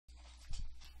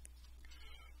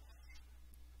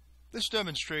This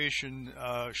demonstration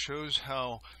shows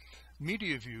how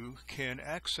MediaView can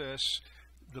access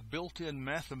the built-in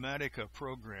Mathematica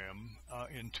program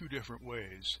in two different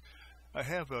ways. I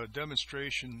have a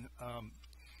demonstration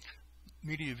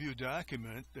MediaView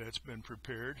document that's been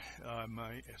prepared.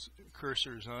 My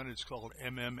cursor is on it. It's called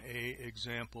MMA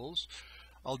Examples.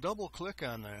 I'll double click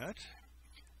on that,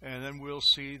 and then we'll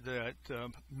see that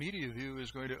MediaView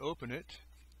is going to open it,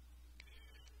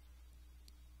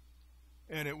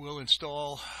 and it will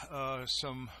install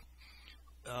some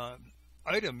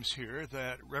items here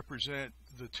that represent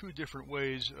the two different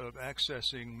ways of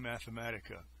accessing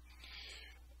Mathematica.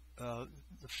 The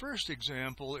first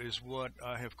example is what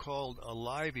I have called a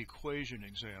live equation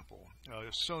example.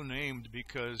 It's so named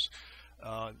because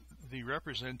the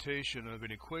representation of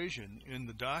an equation in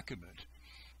the document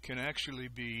can actually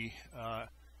be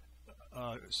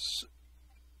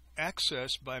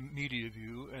accessed by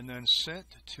MediaView and then sent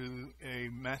to a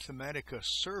Mathematica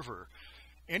server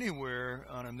anywhere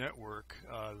on a network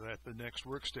that the next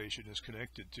workstation is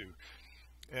connected to.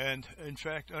 And in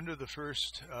fact, under the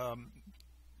first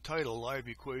title, Live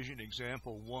Equation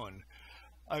Example 1,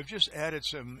 I've just added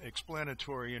some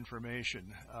explanatory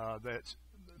information that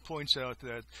points out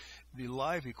that the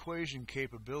live equation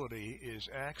capability is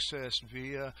accessed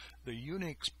via the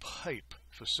Unix pipe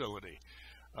facility.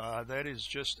 That is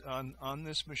just on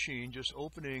this machine, just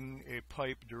opening a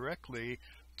pipe directly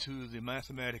to the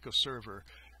Mathematica server.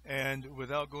 And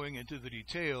without going into the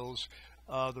details,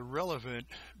 the relevant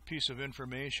piece of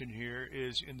information here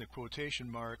is in the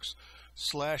quotation marks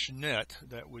 /net,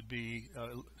 that would be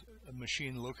a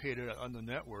machine located on the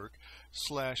network,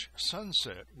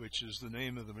 /sunset, which is the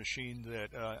name of the machine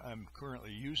that I'm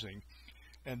currently using,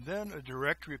 and then a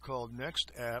directory called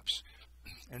next apps,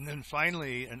 and then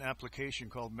finally an application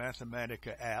called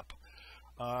Mathematica app,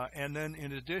 and then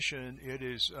in addition it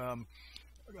is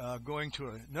going to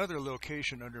another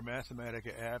location under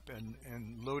Mathematica app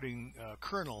and loading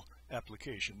kernel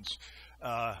applications,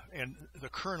 and the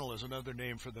kernel is another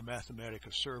name for the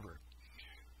Mathematica server.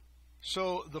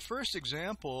 So the first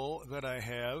example that I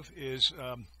have is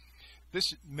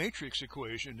this matrix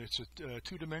equation. It's a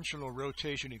two-dimensional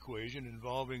rotation equation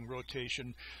involving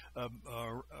rotation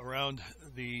around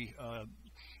the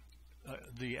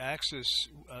axis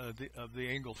of the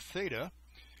angle theta.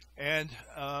 And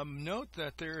note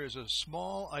that there is a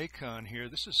small icon here.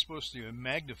 This is supposed to be a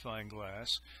magnifying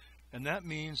glass, and that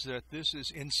means that this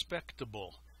is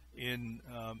inspectable in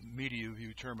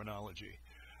MediaView terminology.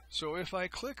 So if I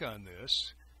click on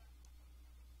this,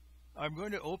 I'm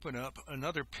going to open up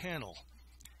another panel,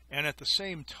 and at the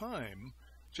same time,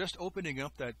 just opening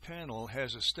up that panel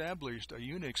has established a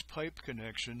Unix pipe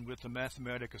connection with the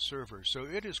Mathematica server, so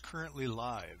it is currently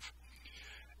live.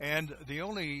 And the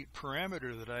only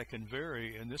parameter that I can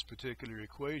vary in this particular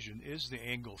equation is the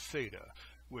angle theta,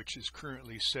 which is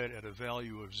currently set at a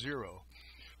value of 0.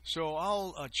 So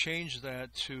I'll change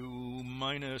that to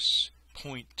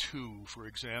 -0.2, for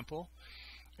example,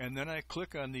 and then I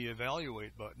click on the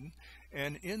Evaluate button,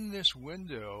 and in this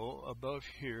window above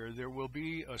here there will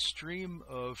be a stream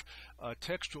of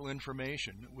textual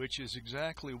information, which is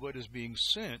exactly what is being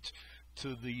sent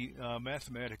to the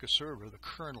Mathematica server, the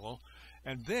kernel.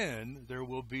 And then there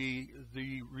will be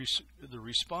the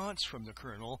response from the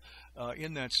kernel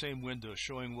in that same window,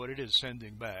 showing what it is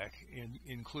sending back,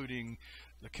 including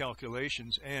the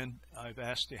calculations, and I've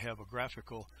asked to have a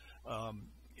graphical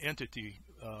entity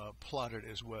plotted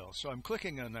as well. So I'm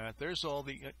clicking on that. There's all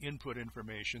the input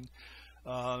information,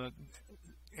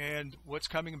 and what's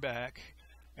coming back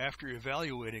after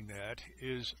evaluating that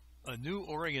is a new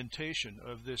orientation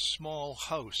of this small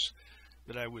house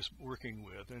that I was working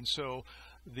with. And so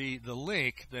the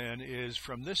link then is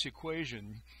from this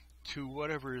equation to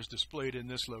whatever is displayed in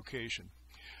this location.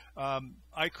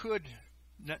 I could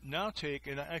now take,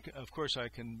 and of course I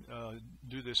can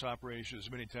do this operation as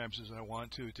many times as I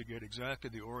want to get exactly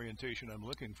the orientation I'm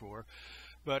looking for.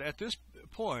 But at this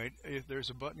point, if there's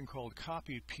a button called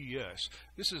Copy PS.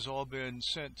 This has all been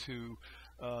sent to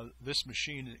this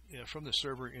machine from the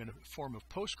server in a form of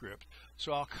PostScript.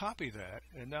 So I'll copy that,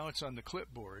 and now it's on the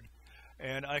clipboard.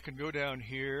 And I can go down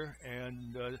here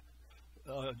and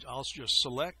I'll just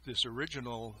select this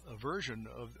original version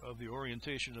of the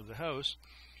orientation of the house,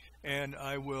 and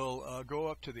I will go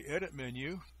up to the Edit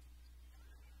menu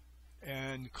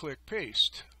and click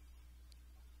Paste.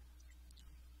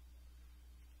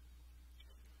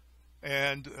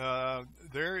 And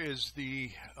there is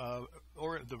the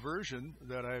version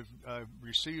that I've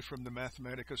received from the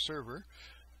Mathematica server,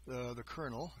 the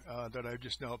kernel that I've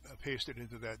just now pasted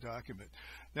into that document.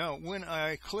 Now, when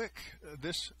I click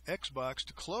this X box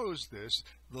to close this,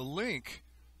 the link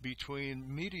between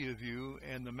MediaView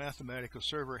and the Mathematica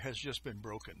server has just been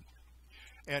broken.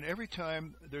 And every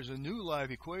time there's a new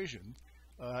live equation,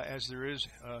 as there is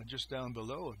just down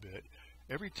below a bit,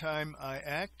 every time I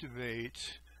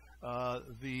activate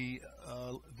the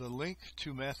link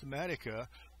to Mathematica,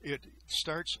 it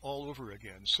starts all over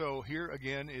again. So here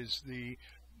again is the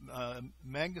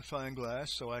magnifying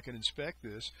glass so I can inspect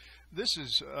this. This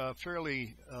is a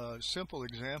fairly simple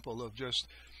example of just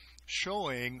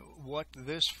showing what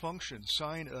this function,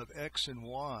 sine of x and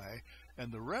y,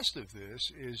 and the rest of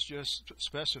this is just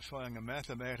specifying a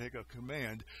Mathematica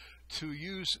command to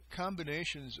use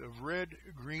combinations of red,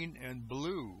 green, and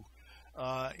blue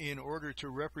in order to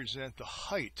represent the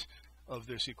height of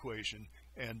this equation,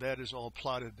 and that is all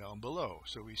plotted down below.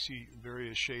 So we see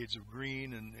various shades of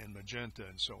green and magenta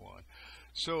and so on.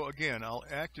 So again, I'll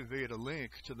activate a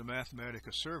link to the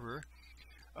Mathematica server.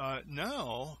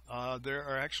 Now there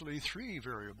are actually three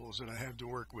variables that I have to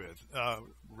work with: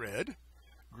 red,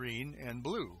 green, and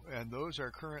blue, and those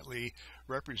are currently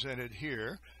represented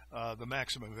here. The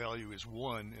maximum value is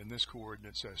 1 in this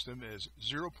coordinate system, is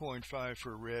 0.5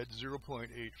 for red, 0.8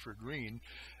 for green,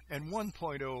 and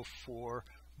 1.0 for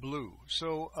blue.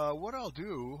 So what I'll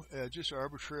do just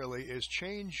arbitrarily is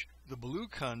change the blue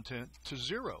content to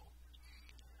 0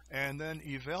 and then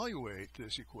evaluate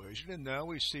this equation, and now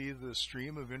we see the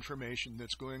stream of information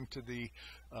that's going to the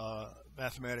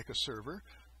Mathematica server,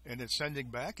 and it's sending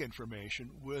back information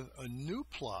with a new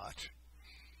plot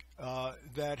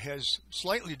that has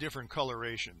slightly different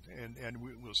coloration, and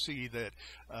we'll see that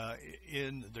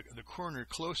in the corner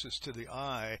closest to the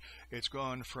eye, it's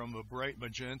gone from a bright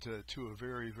magenta to a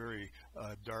very, very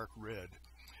dark red.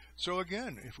 So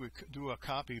again, if we do a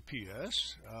copy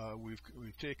PS,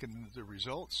 we've taken the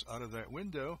results out of that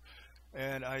window,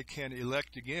 and I can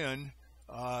elect again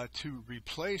to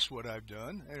replace what I've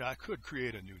done, and I could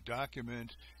create a new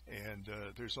document, and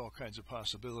there's all kinds of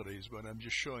possibilities, but I'm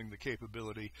just showing the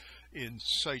capability in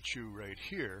situ right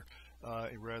here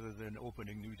rather than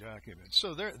opening new documents.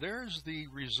 So there's the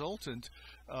resultant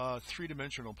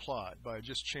three-dimensional plot by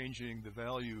just changing the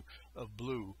value of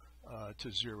blue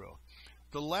to 0.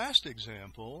 The last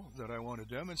example that I want to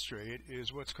demonstrate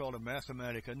is what's called a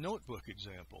Mathematica notebook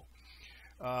example.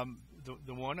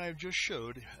 The one I've just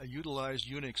showed utilized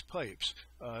Unix pipes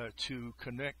to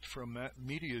connect from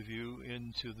MediaView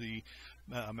into the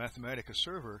Mathematica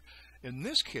server. In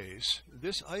this case,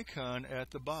 this icon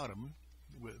at the bottom,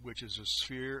 which is a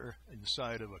sphere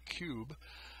inside of a cube,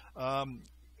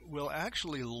 will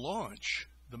actually launch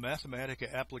the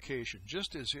Mathematica application,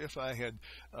 just as if I had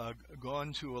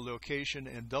gone to a location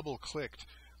and double-clicked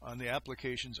on the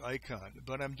application's icon.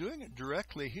 But I'm doing it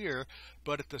directly here,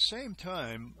 but at the same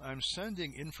time I'm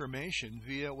sending information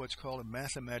via what's called a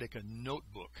Mathematica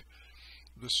notebook.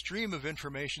 The stream of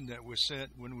information that was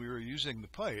sent when we were using the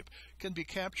pipe can be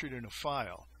captured in a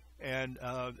file, and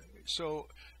so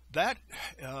that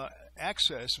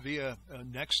access via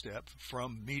next step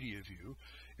from MediaView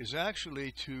is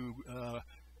actually to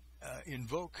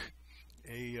invoke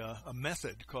a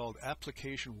method called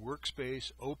application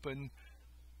workspace open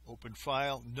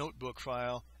file, notebook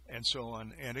file, and so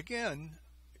on. And again,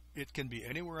 it can be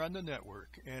anywhere on the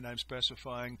network, and I'm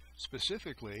specifying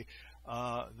specifically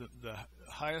the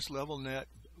highest level net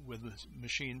with a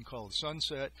machine called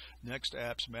Sunset, Next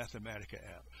Apps Mathematica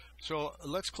app. So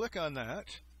let's click on that,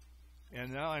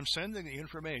 and now I'm sending the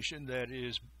information that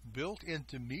is built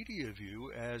into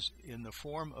MediaView as in the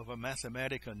form of a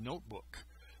Mathematica notebook.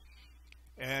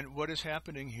 And what is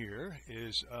happening here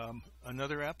is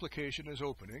another application is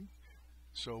opening,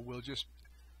 so we'll just,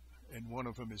 and one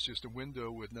of them is just a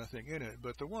window with nothing in it,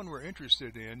 but the one we're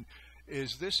interested in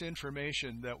is this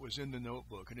information that was in the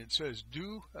notebook, and it says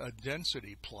do a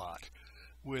density plot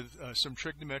with some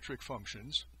trigonometric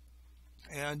functions,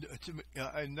 and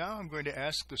now I'm going to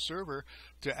ask the server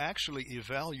to actually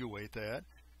evaluate that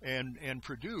and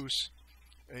produce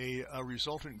a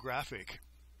resultant graphic.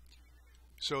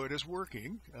 So it is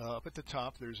working. Up at the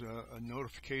top there's a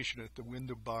notification at the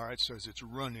window bar. It says it's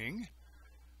running.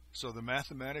 So the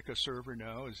Mathematica server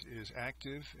now is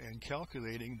active and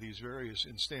calculating these various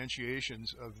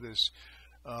instantiations of this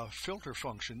filter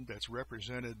function that's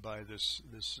represented by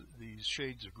these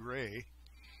shades of gray.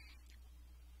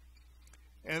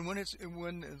 And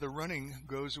when the running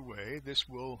goes away, this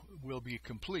will be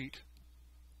complete.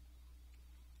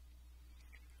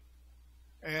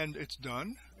 And it's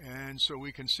done, and so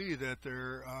we can see that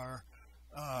there are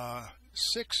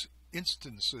 6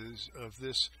 instances of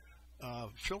this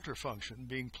filter function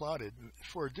being plotted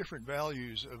for different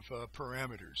values of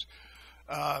parameters.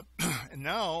 And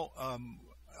now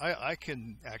I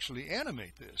can actually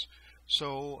animate this.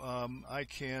 So I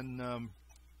can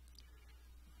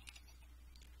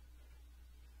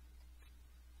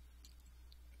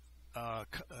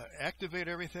activate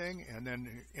everything and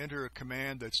then enter a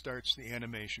command that starts the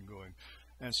animation going.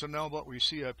 And so now what we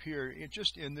see up here,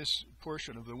 just in this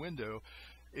portion of the window,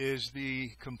 is the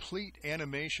complete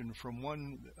animation from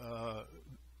one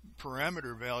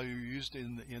parameter value used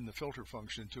in the filter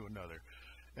function to another.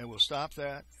 And we'll stop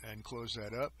that and close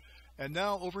that up. And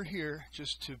now over here,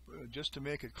 just to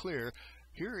make it clear,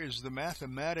 here is the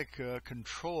Mathematica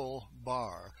control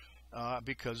bar.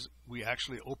 Because we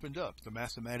actually opened up the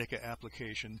Mathematica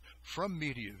application from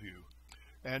MediaView.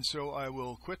 And so I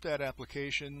will quit that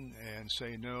application and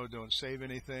say no, don't save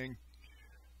anything.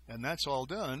 And that's all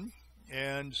done.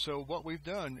 And so what we've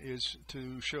done is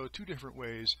to show two different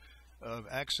ways of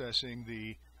accessing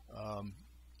the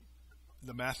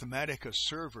Mathematica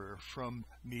server from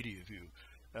MediaView.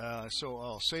 So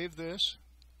I'll save this,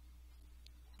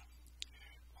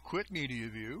 quit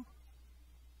MediaView,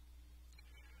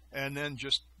 and then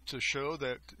just to show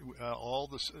that all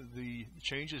the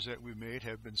changes that we made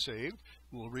have been saved,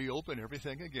 we'll reopen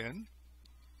everything again.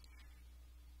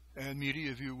 And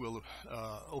MediaView will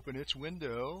open its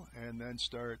window and then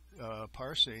start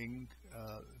parsing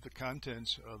the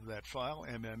contents of that file,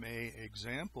 MMA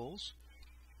Examples.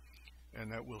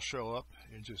 And that will show up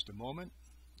in just a moment.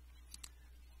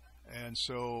 And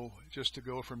so just to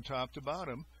go from top to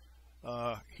bottom,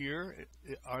 here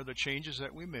are the changes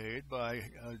that we made by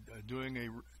doing a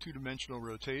two-dimensional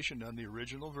rotation on the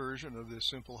original version of this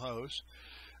simple house.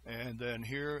 And then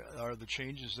here are the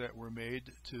changes that were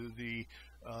made to the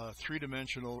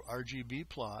three-dimensional RGB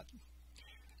plot.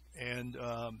 And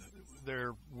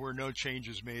there were no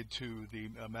changes made to the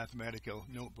Mathematica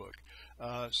notebook.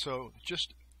 So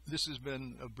just this has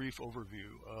been a brief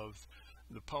overview of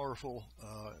the powerful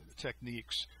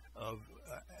techniques of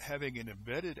having an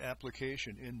embedded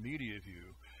application in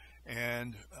MediaView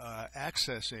and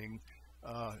accessing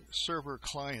server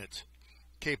client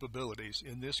capabilities,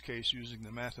 in this case using the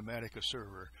Mathematica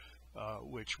server,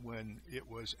 which when it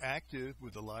was active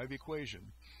with the live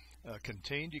equation,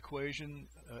 contained equation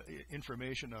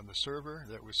information on the server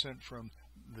that was sent from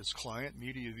this client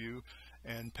MediaView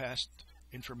and passed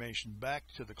information back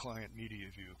to the client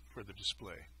MediaView for the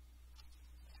display.